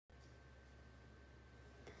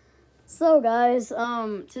So guys,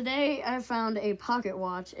 today I found a pocket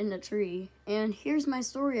watch in a tree, and here's my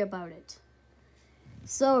story about it.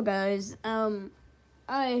 So guys,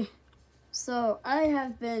 I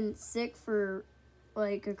have been sick for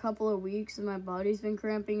like a couple of weeks, and my body's been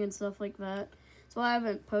cramping and stuff like that. So I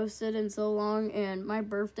haven't posted in so long, and my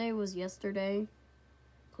birthday was yesterday.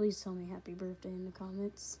 Please tell me happy birthday in the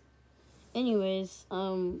comments. Anyways,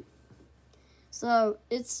 so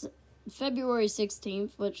it's February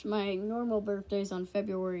 16th, which my normal birthday's on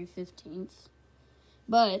February 15th.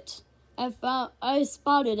 But I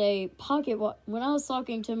spotted a pocket watch when I was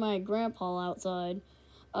talking to my grandpa outside.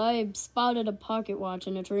 I spotted a pocket watch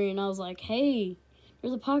in a tree, and I was like, "Hey,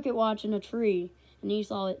 there's a pocket watch in a tree." And he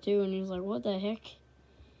saw it too, and he was like, "What the heck?"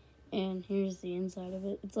 And here's the inside of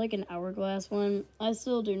it. It's like an hourglass one. I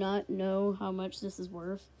still do not know how much this is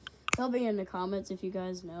worth. Tell me in the comments if you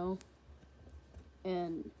guys know.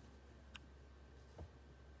 And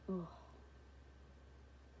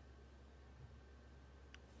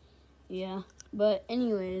yeah, but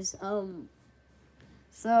anyways,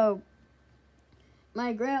 so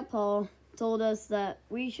my grandpa told us that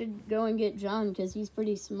we should go and get John because he's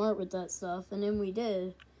pretty smart with that stuff, and then we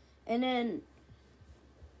did. And then,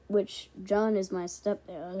 which John is my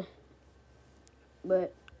stepdad.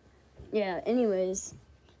 But yeah, anyways,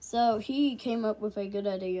 so he came up with a good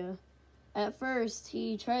idea. At first,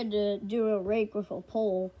 he tried to do a rake with a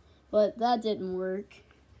pole, but that didn't work.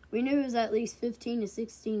 We knew it was at least 15 to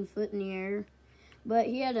 16 foot in the air, but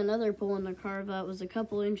he had another pole in the car that was a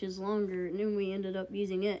couple inches longer, and then we ended up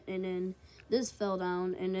using it, and then this fell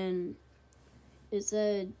down, and then it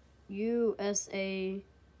said USA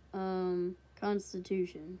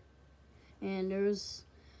Constitution, and there was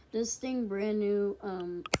this thing brand new.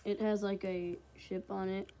 It has like a ship on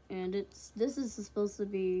it, and this is supposed to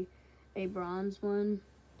be a bronze one,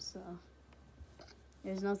 so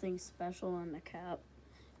there's nothing special on the cap.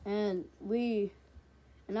 And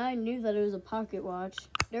I knew that it was a pocket watch.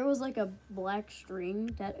 There was like a black string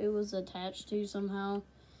that it was attached to somehow,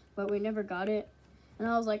 but we never got it. And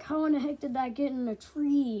I was like, how in the heck did that get in a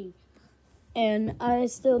tree? And I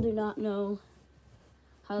still do not know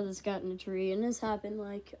how this got in a tree. And this happened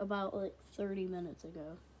about 30 minutes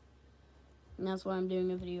ago. And that's why I'm doing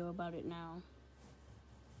a video about it now.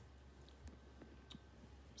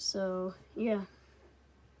 So, yeah.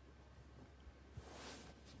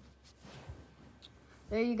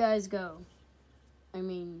 There you guys go. I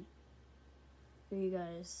mean, there you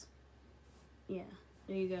guys. Yeah,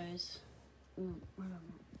 there you guys. I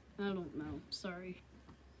don't know. Sorry.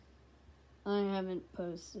 I haven't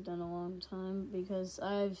posted in a long time because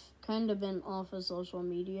I've kind of been off of social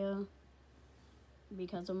media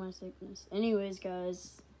because of my sickness. Anyways,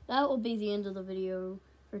 guys, that will be the end of the video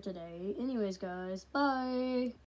for today. Anyways, guys, bye.